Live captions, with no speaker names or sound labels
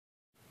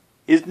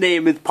His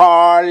name is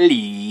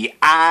Polly.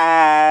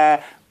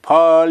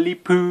 Polly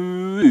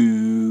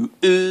Poo.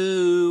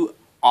 Ooh.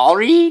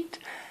 Alright.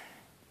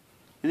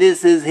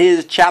 This is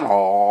his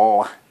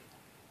channel.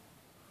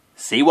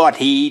 See what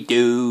he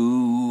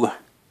do.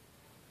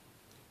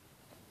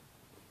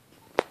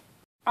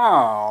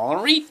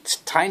 Alright,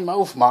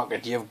 Tynemouth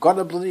market. You've got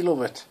to bloody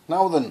love it.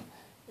 Now then,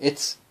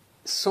 it's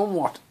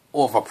somewhat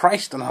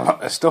overpriced on a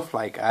lot of stuff.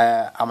 Like,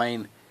 I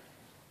mean,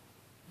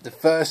 the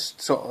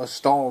first sort of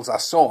stalls I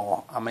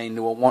saw, I mean,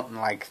 they were wanting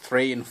like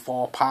 £3 and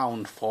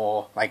 £4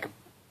 for like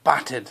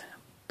battered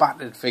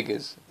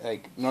figures.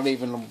 Like, not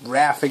even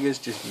rare figures,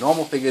 just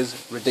normal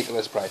figures,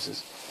 ridiculous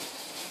prices.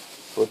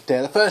 But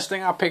the first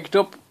thing I picked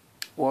up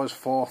was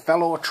for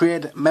fellow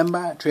Trade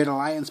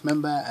Alliance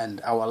member,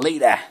 and our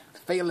leader,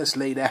 fearless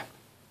leader,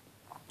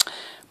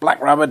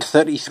 Black Rabbit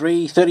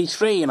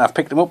 3333, and I've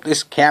picked him up,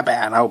 this Care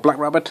Bear. Now, Black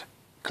Rabbit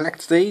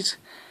collects these.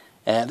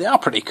 They are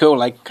pretty cool,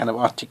 like kind of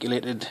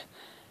articulated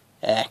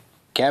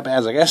Care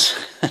Bears, I guess.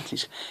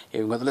 He's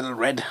even got a little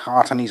red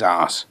heart on his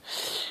arse.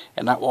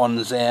 And that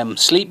one's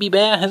Sleepy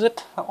Bear, is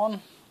it? That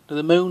one? With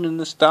the moon and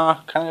the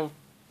star kind of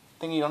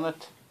thingy on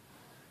it.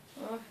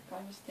 Oh, I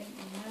was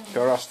thinking that.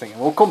 Sure, I was thinking.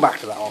 We'll come back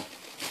to that one.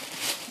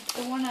 It's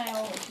the one I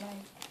always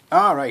like.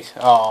 Alright.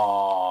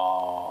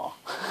 Oh.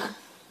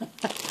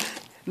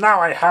 Now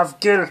I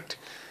have guilt.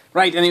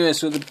 Right, anyway,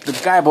 so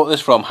the guy I bought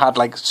this from had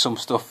like some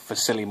stuff for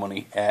silly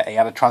money. He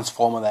had a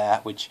Transformer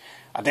there, which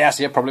I dare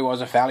say probably was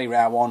a fairly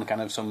rare one,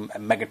 kind of some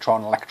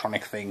Megatron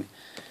electronic thing.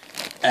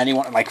 And he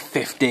wanted like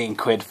 15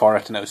 quid for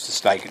it, and it was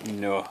just like,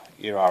 no,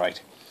 you're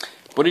alright.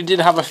 But he did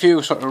have a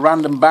few sort of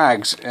random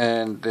bags,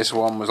 and this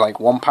one was like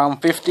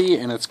 £1.50,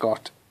 and it's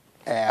got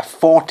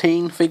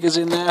 14 figures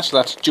in there, so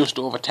that's just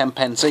over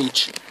 10p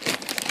each.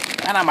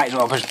 And I might as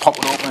well just pop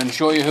it open and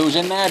show you who's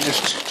in there,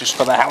 just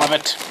for the hell of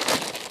it.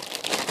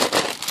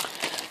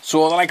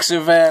 So the likes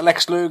of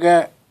Lex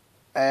Luger,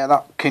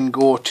 that can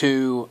go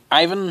to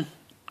Ivan,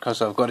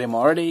 because I've got him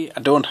already. I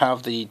don't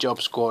have the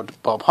Job Squad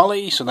Bob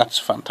Holly, so that's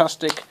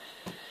fantastic.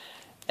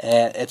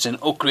 It's an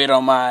upgrade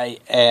on my,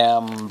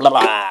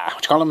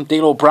 what you call him,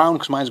 D'Lo Brown,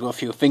 because mine's got a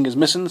few fingers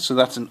missing, so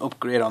that's an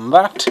upgrade on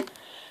that.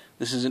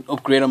 This is an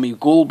upgrade on me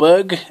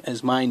Goldberg,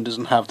 as mine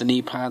doesn't have the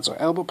knee pads or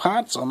elbow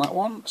pads on that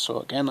one,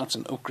 so again, that's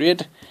an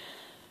upgrade.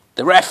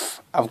 The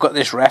ref, I've got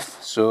this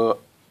ref, so,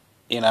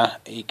 you know,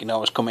 he can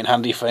always come in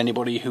handy for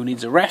anybody who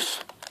needs a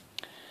ref.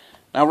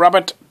 Now,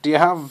 Rabbit, do you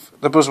have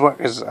the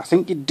Buzzwhackers? I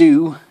think you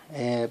do,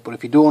 but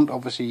if you don't,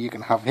 obviously you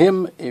can have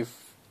him.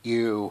 If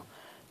you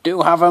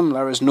do have him,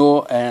 let us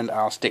know, and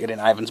I'll stick it in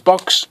Ivan's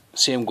box.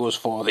 Same goes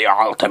for the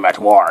Ultimate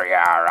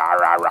Warrior.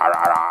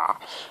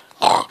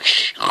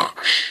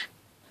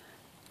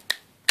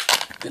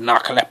 The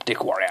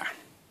Narcoleptic Warrior.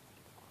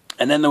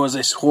 And then there was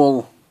this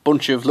whole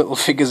bunch of little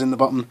figures in the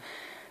bottom.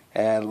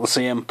 Little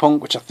CM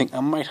Punk, which I think I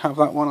might have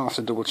that one. I'll have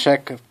to double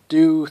check. I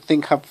do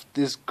think I have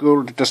this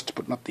gold dust,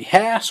 but not the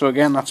hair. So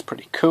again, that's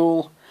pretty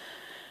cool.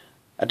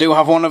 I do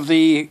have one of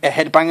the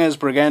headbangers,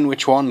 but again,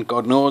 which one,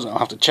 God knows. I'll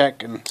have to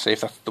check and see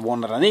if that's the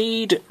one that I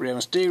need. Rey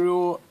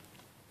Mysterio,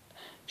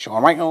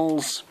 Shawn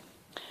Michaels,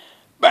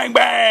 Bang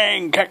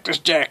Bang, Cactus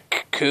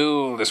Jack,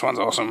 cool. This one's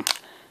awesome.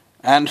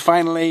 And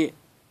finally,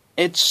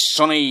 it's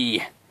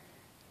Sonny.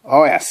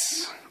 Oh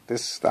yes,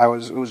 it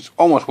was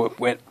almost worth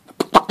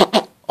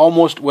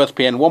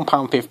paying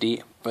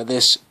 £1.50 for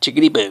this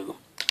chickadee boo.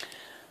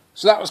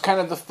 So that was kind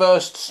of the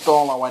first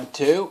stall I went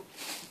to,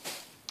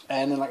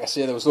 and then, like I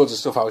say, there was loads of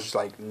stuff I was just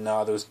like,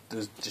 no, there was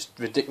just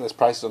ridiculous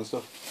prices on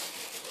stuff.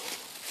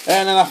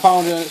 And then I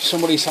found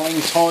somebody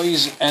selling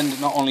toys, and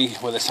not only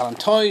were they selling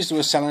toys, they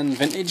were selling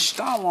vintage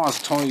Star Wars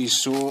toys.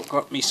 So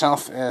got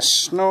myself a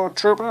Snow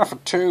Trooper for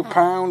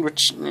 £2,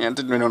 which I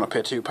didn't really want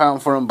to pay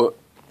 £2 for them, but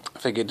I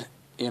figured,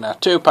 you know,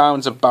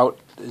 £2 about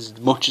as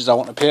much as I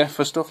want to pay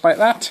for stuff like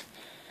that.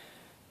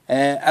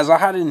 As I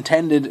had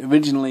intended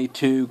originally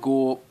to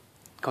go,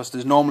 because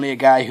there's normally a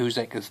guy who's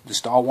like the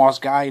Star Wars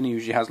guy, and he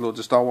usually has loads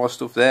of Star Wars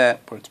stuff there,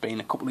 but it's been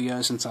a couple of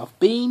years since I've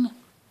been.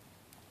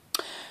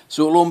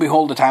 So lo and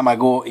behold, the time I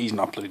go, he's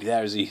not bloody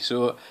there, is he?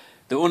 So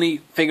the only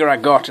figure I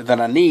got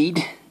that I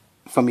need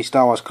for my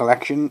Star Wars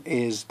collection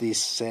is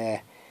this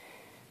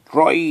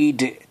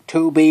Droid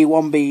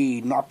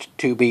 2B1B, not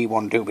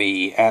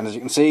 2B12B, and as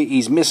you can see,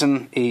 he's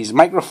missing his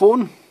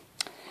microphone.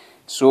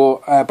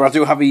 So, but I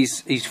do have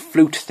his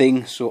flute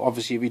thing, so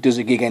obviously if he does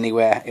a gig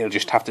anywhere, he'll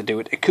just have to do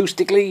it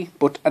acoustically,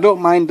 but I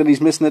don't mind that he's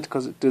missing it,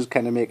 because it does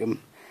kind of make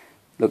him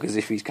look as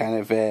if he's kind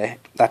of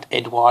that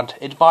Edward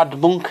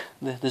Monk,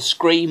 the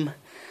Scream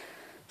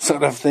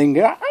sort of thing.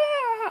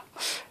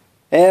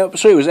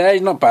 So he was there,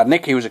 he's not bad,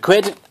 Nick, he was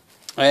 £1,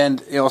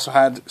 and he also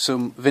had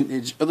some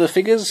vintage other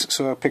figures,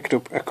 so I picked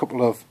up a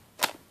couple of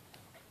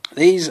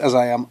these, as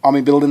I am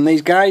army building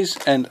these guys,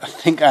 and I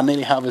think I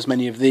nearly have as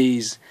many of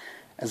these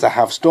as I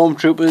have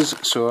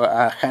stormtroopers, so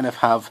I kind of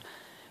have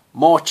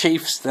more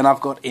chiefs than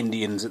I've got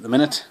Indians at the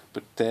minute.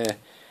 But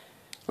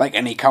like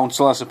any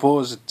council, I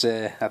suppose,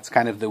 that's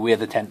kind of the way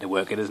they tend to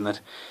work it, isn't it?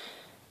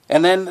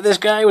 And then this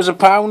guy was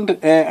 £1.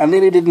 I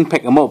nearly didn't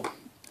pick him up,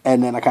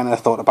 and then I kind of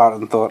thought about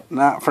it and thought,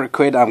 nah, for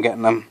 £1 I'm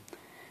getting him.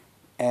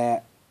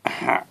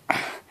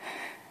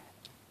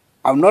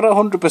 I'm not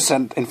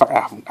 100%. In fact,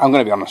 I'm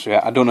going to be honest with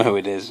you. I don't know who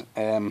it is.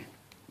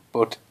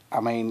 But I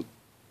mean,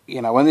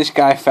 you know, when this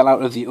guy fell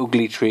out of the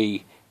ugly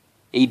tree,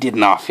 he did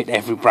not hit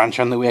every branch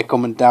on the way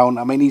coming down.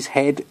 I mean, his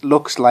head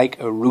looks like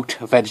a root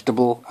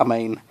vegetable. I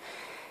mean,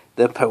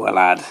 the poor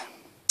lad.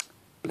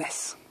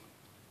 Bless.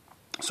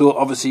 So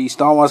obviously,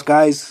 Star Wars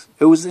guys.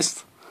 Who is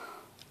this?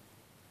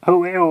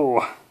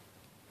 Oh,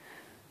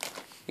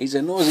 he's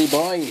a nosy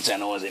boy. He's a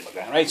nosy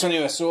boy. Right. So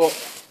anyway, so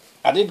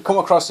I did come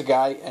across a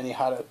guy, and he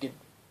had a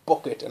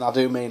bucket, and I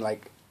do mean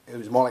like it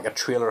was more like a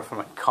trailer from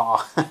a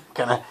car,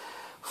 kind of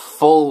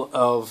full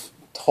of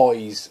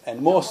toys,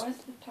 and most. What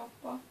was the top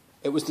box?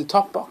 It was the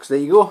top box. There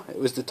you go. It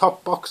was the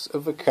top box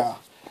of a car,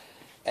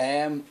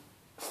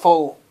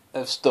 full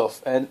of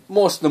stuff, and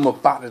most of them were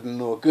battered and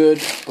no good.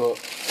 But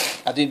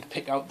I did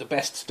pick out the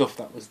best stuff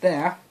that was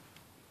there,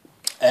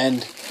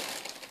 and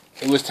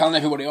it was telling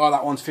everybody, "Oh,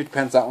 that one's 50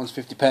 pence. That one's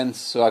 50 pence."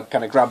 So I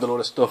kind of grabbed a load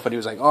of stuff, and he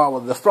was like, "Oh,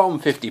 well, they're from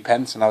 50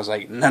 pence," and I was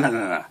like,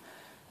 "No.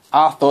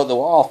 I thought they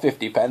were all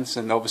 50 pence,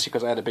 and obviously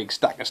because I had a big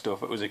stack of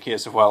stuff, it was a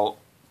case of, well,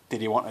 did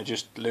he want to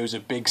just lose a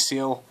big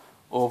sale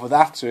over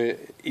that?" So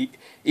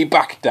he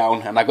backed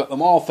down, and I got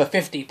them all for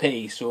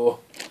 50p. So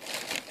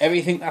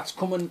everything that's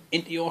coming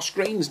into your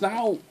screens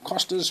now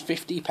cost us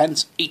 50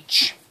 pence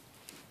each.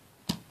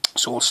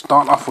 So we'll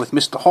start off with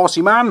Mr.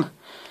 Horsey Man.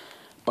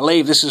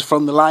 Believe this is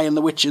from The Lion,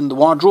 the Witch, and the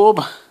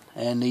Wardrobe,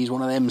 and he's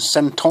one of them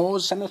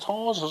senators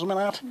or something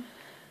like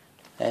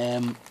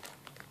that.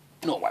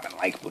 Not weapon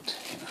like, but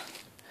you know.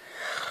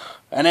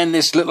 And then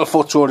this little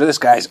foot soldier, this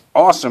guy's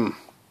awesome.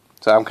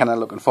 So I'm kind of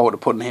looking forward to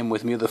putting him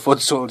with me other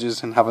foot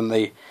soldiers and having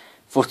the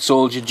Foot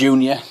Soldier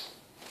Junior.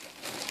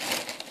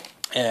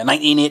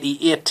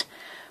 1988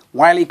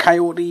 Wile E.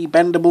 Coyote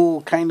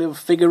bendable kind of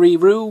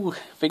figuree-roo.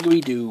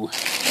 Figuree-doo.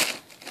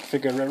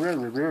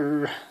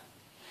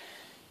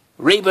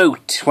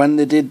 Reboot, when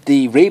they did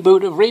the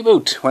reboot of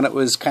Reboot, when it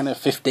was kind of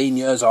 15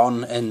 years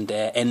on, and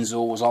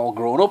Enzo was all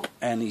grown up,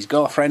 and his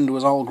girlfriend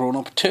was all grown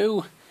up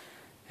too.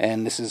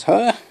 And this is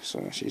her,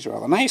 so she's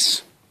rather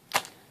nice.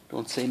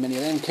 Don't see many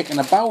of them kicking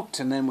about.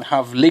 And then we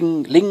have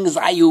Ling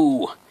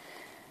Ziyu.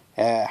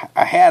 Her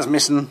hair's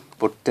missing,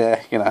 but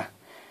you know,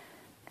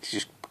 she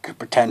just could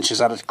pretend she's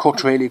had it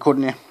cut, really,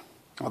 couldn't you?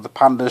 Or the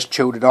pandas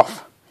chewed it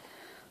off.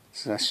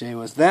 So she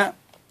was there.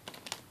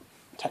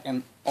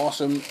 Tekken,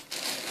 awesome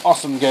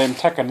game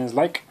Tekken is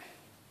like.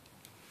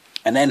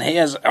 And then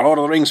here's a Lord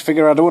of the Rings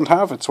figure I don't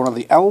have. It's one of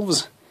the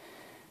elves,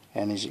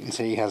 and as you can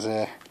see, he has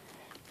the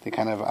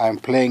kind of I'm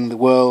playing the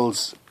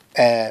world's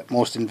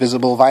most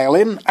invisible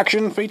violin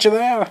action feature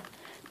there.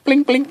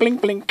 Blink, blink,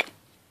 blink, blink.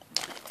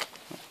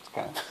 It's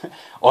kind of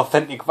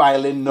authentic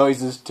violin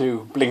noises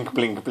too. Blink,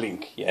 blink,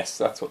 blink. Yes,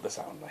 that's what they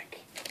sound like.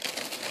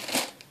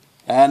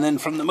 And then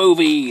from the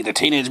movie, the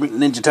Teenage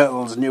Mutant Ninja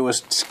Turtles'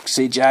 newest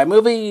CGI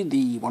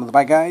movie, one of the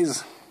bad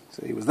guys.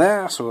 So he was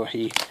there, so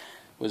he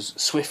was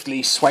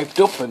swiftly swiped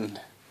up, and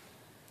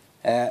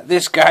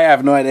this guy, I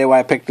have no idea why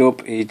I picked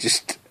up. I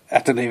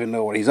don't even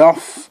know what he's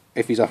off,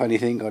 if he's off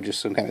anything, or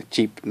just some kind of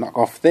cheap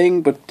knockoff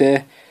thing, but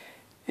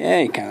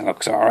yeah, he kind of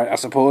looks alright, I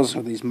suppose,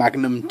 with his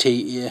Magnum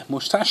TA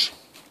moustache.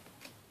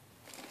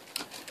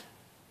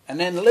 And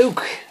then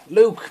Luke,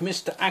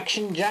 Mr.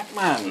 Action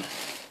Jackman.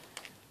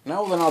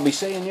 Now then, I'll be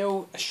seeing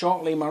you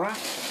shortly, Marat,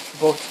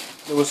 but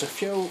there was a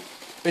few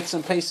bits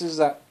and pieces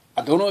that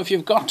I don't know if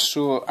you've got,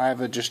 so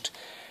either just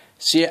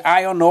say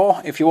aye or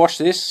no if you watch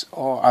this,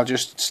 or I'll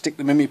just stick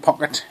them in my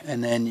pocket,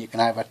 and then you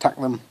can either tack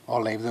them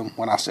or leave them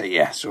when I say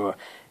yeah. So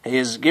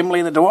here's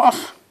Gimli the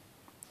Dwarf.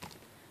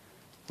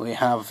 We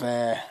have,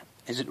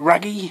 is it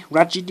Raggy?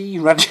 Raggy?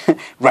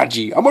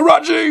 I'm a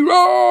Raggy!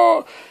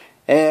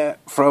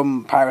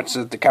 From Pirates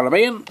of the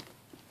Caribbean.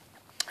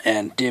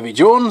 And Davy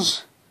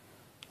Jones.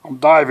 I'm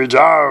Davy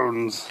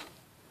Jones.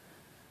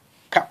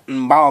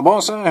 Captain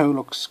Barbossa, who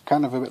looks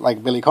kind of a bit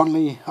like Billy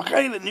Connolly.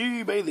 Okay, the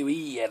new, by the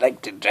way, I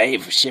like to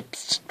drive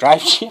ships.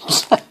 Drive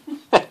ships?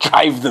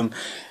 Drive them.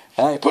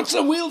 Put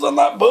some wheels on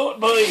that boat,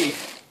 boy.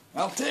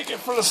 I'll take it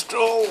for a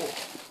stroll.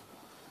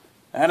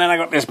 And then I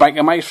got this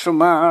Biker Mice from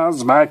Mars,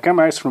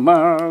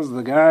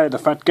 the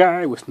fat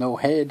guy with no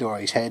head, or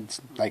his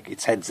head's, like,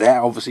 its head's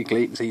there, obviously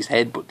Clayton sees his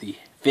head, but the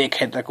fake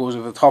head that goes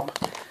over the top,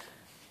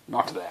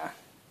 not there.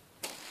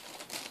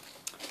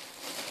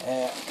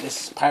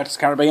 This Pirates of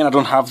the Caribbean, I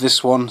don't have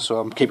this one, so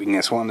I'm keeping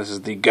this one. This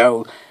is the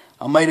gold.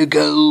 I'm made of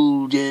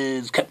gold,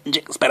 yes, Captain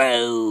Jack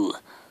Sparrow.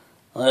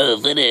 Oh,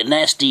 very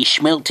nasty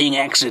smelting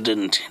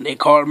accident. They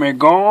call me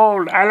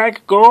gold. I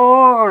like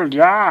gold,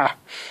 yeah.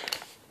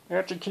 You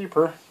have to keep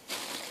her.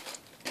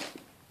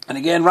 And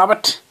again,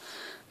 Rabbit.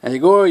 There you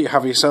go. You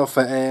have yourself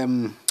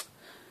a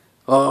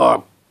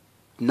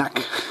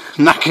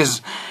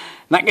Knackers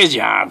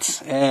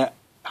Yards. Oh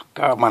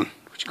God, man,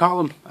 what you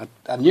call them?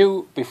 I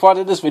knew before I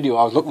did this video.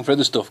 I was looking for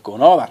the stuff,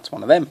 going, oh, that's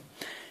one of them.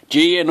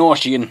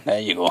 Geonosian. There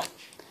you go.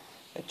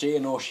 A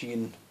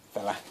Geonosian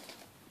fella.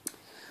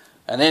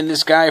 And then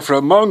this guy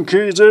from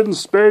Monkeys in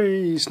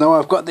Space. Now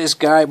I've got this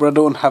guy, but I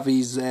don't have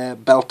his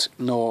belt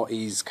nor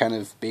his kind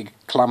of big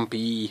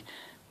clampy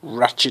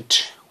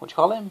ratchet. What do you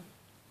call him?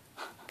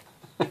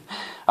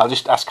 I'll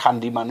just ask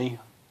Handy Manny.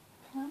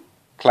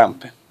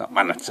 Clamp. Oh,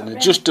 man, it's an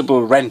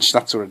adjustable wrench,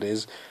 that's what it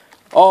is.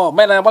 Oh,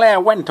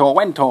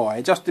 wento,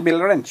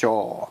 adjustable wrench.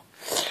 Oh.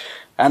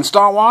 And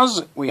Star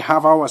Wars, we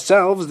have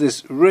ourselves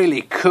this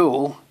really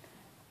cool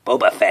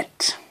Boba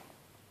Fett.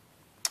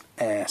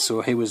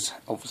 So he was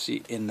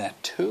obviously in there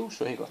too,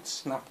 so he got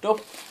snapped up.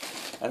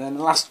 And then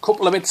the last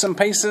couple of bits and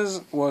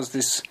pieces was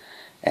this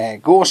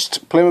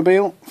Ghost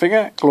Playmobil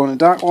figure, glow in the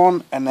dark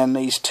one, and then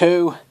these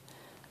two,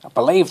 I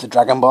believe the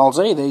Dragon Ball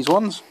Z, these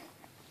ones.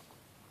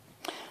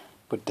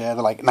 But they're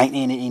like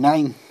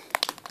 1989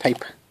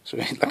 type. So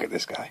look at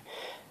this guy.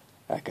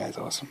 That guy's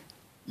awesome.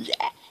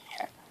 Yeah!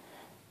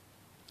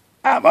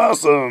 I'm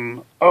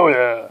awesome! Oh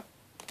yeah!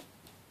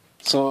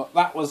 So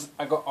that was,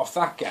 I got off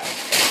that guy.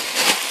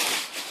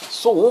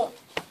 So,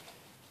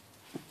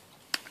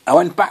 I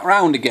went back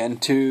round again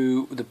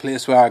to the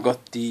place where I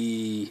got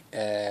the...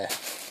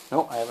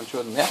 no, I haven't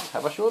showed them yet.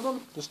 Have I showed them?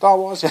 The Star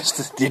Wars?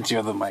 Yes, I did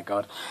show them, my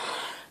God.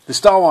 The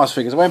Star Wars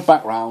figures. I went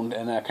back round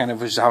and I kind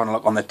of was having a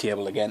look on the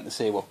table again to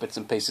see what bits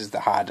and pieces they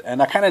had.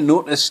 And I kind of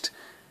noticed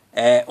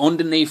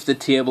underneath the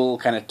table,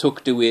 kind of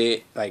tucked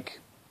away, like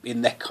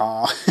in the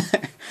car,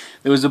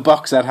 there was a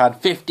box that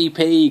had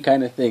 50p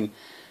kind of thing.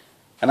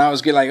 And I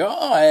was like,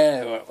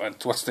 oh,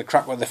 what's the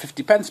crack with the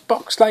 50 pence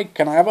box like?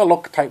 Can I have a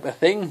look type of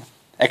thing?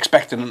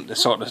 Expecting them to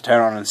sort of turn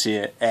around and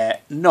say,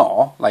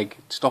 no, like,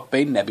 stop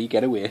being nebby,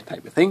 get away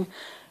type of thing.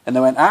 And they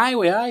went,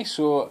 aye.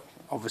 So,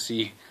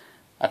 obviously,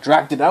 I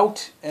dragged it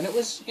out. And it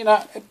was, you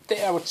know,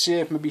 I would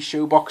say maybe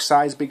shoebox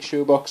size, big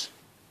shoebox.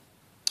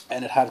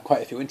 And it had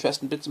quite a few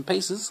interesting bits and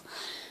pieces.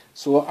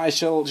 So I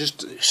shall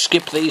just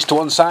skip these to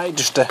one side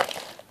just to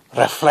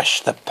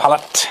refresh the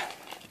palette.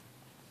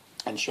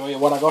 And show you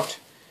what I got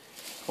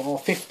for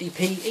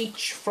 50p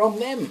each from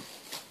them.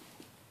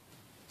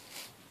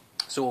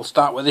 So we'll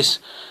start with this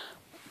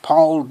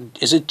Paul,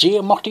 is it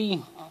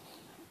Giamatti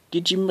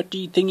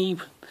thingy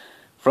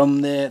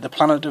from the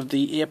Planet of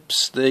the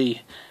Apes, the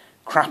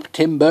crap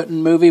Tim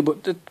Burton movie, but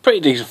it's a pretty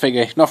decent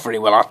figure, not very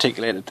well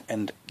articulated,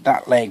 and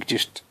that leg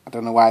just, I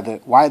don't know why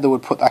they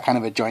would put that kind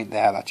of a joint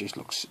there, that just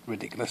looks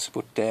ridiculous,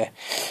 but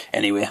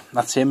anyway,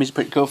 that's him, he's a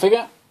pretty cool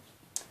figure.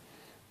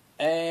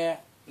 There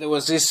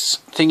was this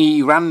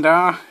thingy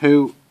Randar,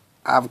 who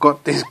I've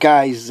got this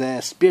guy's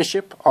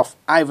spaceship off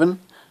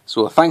Ivan.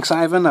 So thanks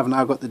Ivan, I've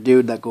now got the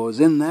dude that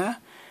goes in there.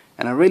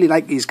 And I really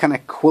like his kind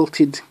of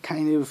quilted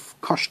kind of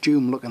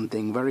costume looking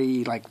thing.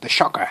 Very like the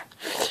Shocker.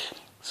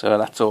 So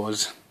that's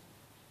always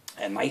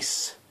a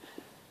nice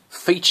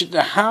feature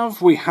to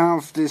have. We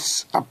have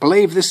this, I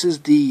believe this is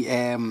the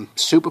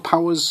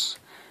Superpowers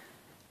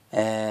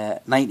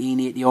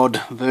 1980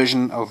 odd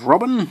version of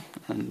Robin.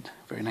 And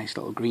very nice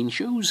little green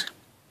shoes.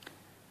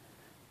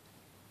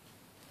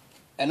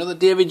 Another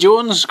Davy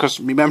Jones, because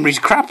my memory's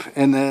crap,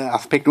 and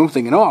I've picked him up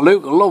thinking, oh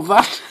Luke, I love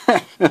that.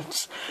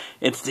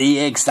 it's the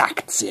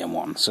exact same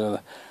one,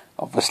 so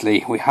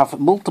obviously we have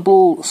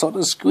multiple sort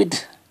of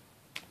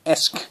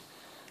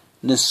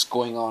squid-esque-ness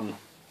going on.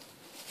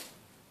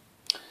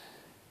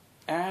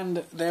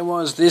 And there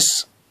was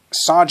this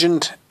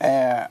Sergeant,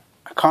 I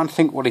can't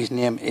think what his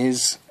name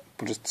is,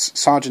 but it's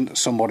Sergeant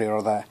somebody or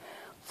other,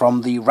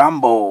 from the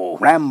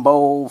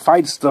Rambo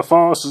Fights the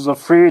Forces of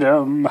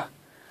Freedom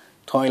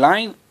toy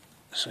line.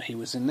 So he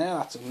was in there.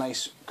 That's a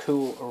nice,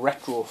 cool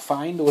retro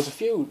find. There was a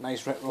few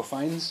nice retro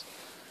finds.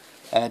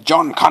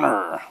 John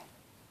Connor.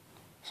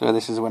 So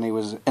this is when he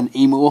was an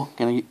emo.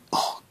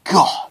 Oh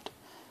God,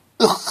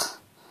 ugh,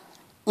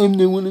 I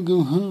don't want to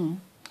go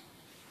home.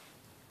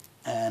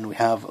 And we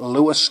have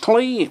Lewis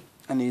Tully,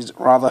 and he's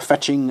rather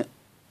fetching.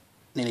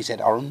 Nearly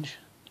said orange,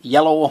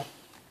 yellow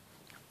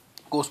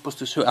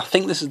Ghostbusters suit. I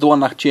think this is the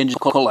one that changes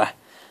colour,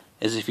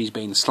 as if he's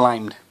been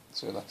slimed.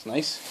 So that's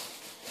nice.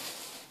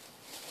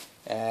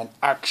 And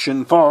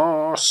Action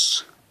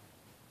Force.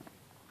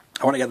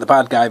 I want to get the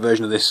bad guy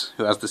version of this,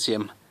 who has the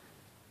same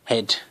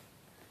head.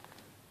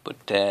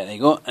 But there you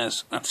go,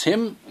 that's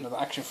him. Another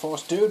Action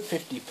Force dude,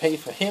 50p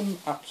for him.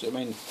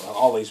 Absolutely, I mean, well,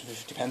 all these for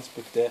 50 pence,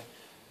 but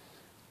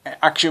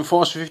Action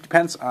Force for 50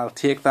 pence, I'll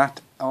take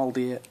that all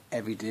day,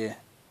 every day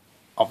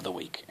of the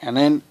week. And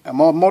then a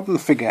more modern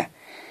figure.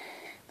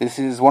 This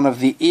is one of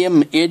the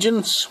AIM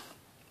agents.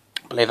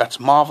 I believe that's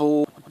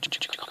Marvel. What did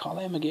you call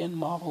them again?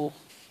 Marvel.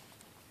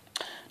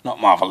 Not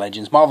Marvel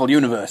Legends, Marvel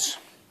Universe.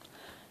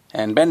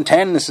 And Ben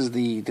 10, this is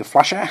the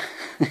Flasher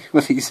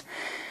with these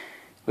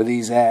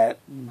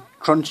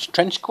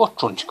trench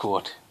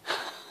coat.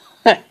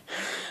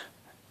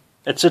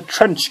 It's a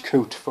trench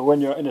coat for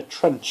when you're in a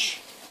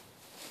trench.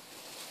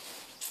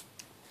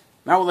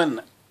 Now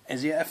then,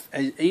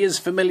 he is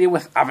familiar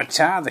with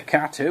Avatar, the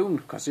cartoon,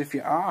 because if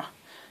you are,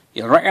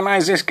 you'll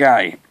recognise this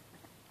guy.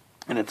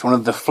 And it's one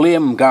of the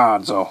Flame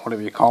Guards, or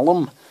whatever you call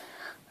them.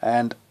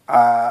 And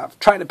I've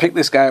tried to pick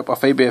this guy up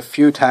off eBay a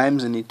few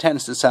times, and he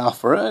tends to sell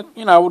for,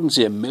 I wouldn't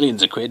say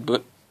millions of quid,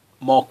 but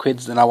more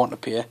quids than I want to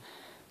pay.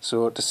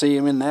 So to see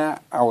him in there,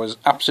 I was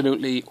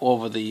absolutely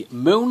over the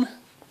moon.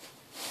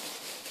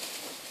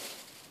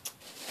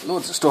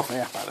 Loads of stuff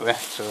here, by the way.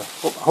 So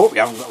I hope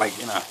you haven't got, like,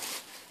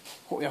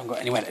 Hope we haven't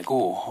got anywhere to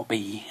go or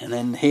be. And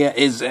then here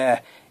is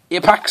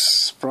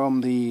Apex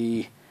from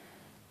the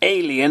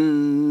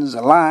Aliens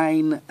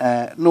line.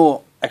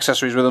 No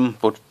accessories with them,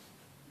 but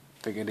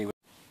figured he would.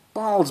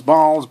 Balls,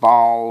 balls,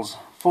 balls.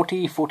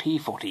 Footy, footy,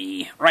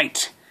 footy.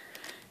 Right.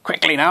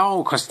 Quickly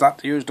now, because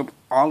that used up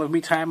all of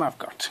me time I've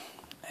got.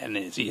 And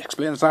as he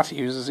explains that, he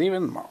uses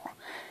even more.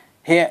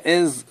 Here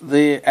is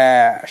the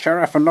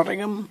Sheriff of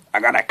Nottingham.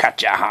 I'm gonna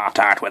cut your heart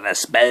out with a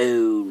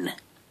spoon.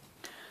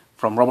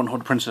 From Robin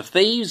Hood, Prince of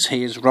Thieves.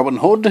 Here's Robin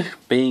Hood,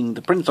 being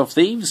the Prince of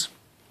Thieves.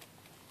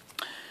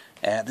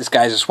 This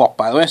guy's a swap,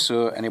 by the way,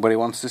 so anybody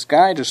wants this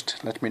guy,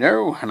 just let me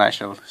know, and I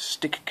shall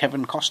stick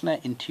Kevin Costner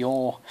into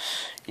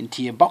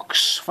your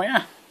box for you.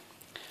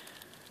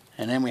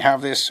 And then we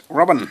have this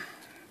Robin.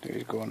 There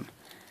he's going,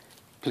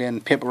 playing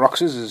paper rock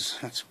scissors.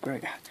 That's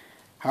great.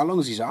 How long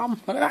is his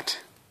arm? Look at that.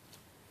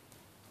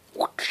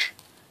 Whoosh.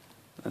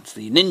 That's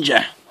the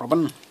ninja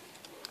Robin.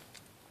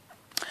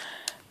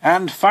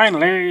 And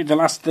finally, the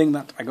last thing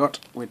that I got,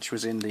 which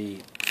was in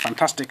the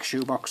fantastic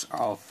shoebox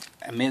of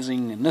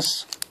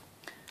amazingness.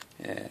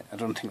 I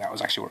don't think that was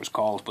actually what it was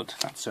called, but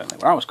that's certainly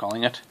what I was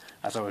calling it,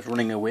 as I was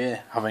running away,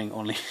 having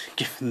only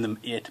given them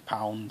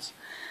 £8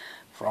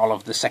 for all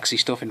of the sexy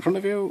stuff in front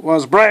of you,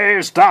 was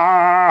Brave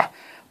Star!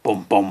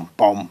 Boom, boom,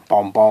 boom,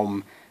 boom,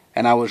 boom.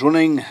 And I was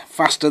running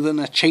faster than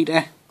a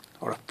cheetah,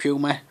 or a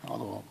puma,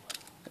 although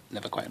I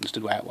never quite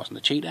understood why it wasn't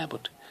a cheetah,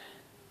 but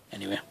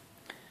anyway.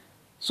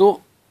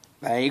 So,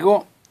 there you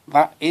go.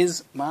 That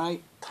is my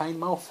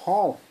Tynemouth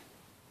haul.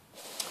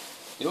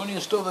 The only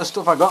other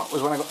stuff I got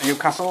was when I got to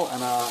Newcastle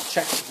and I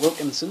checked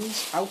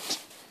Wilkinson's out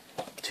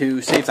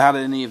to see if they had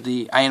any of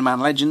the Iron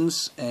Man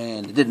Legends,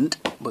 and they didn't,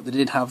 but they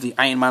did have the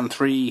Iron Man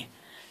 3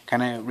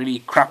 kind of really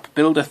crap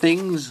builder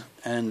things,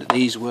 and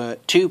these were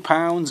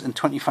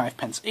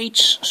 £2.25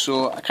 each,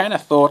 so I kind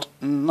of thought,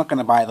 I'm not going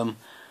to buy them,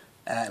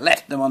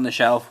 left them on the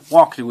shelf,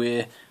 walked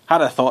away,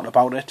 had a thought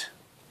about it,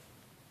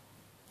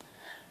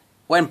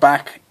 went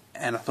back,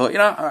 and I thought, you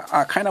know,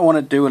 I kind of want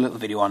to do a little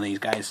video on these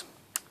guys,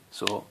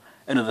 so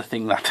another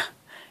thing that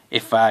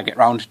if I get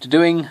round to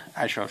doing,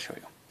 I shall show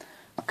you.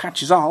 I'll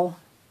catch you all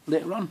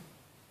later on.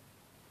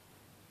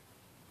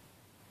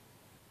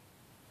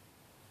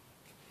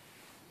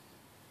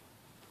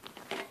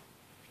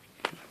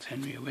 That's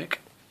Henry awake.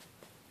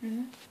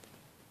 Mm-hmm.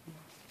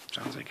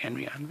 Sounds like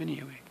Henry and Vinny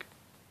awake.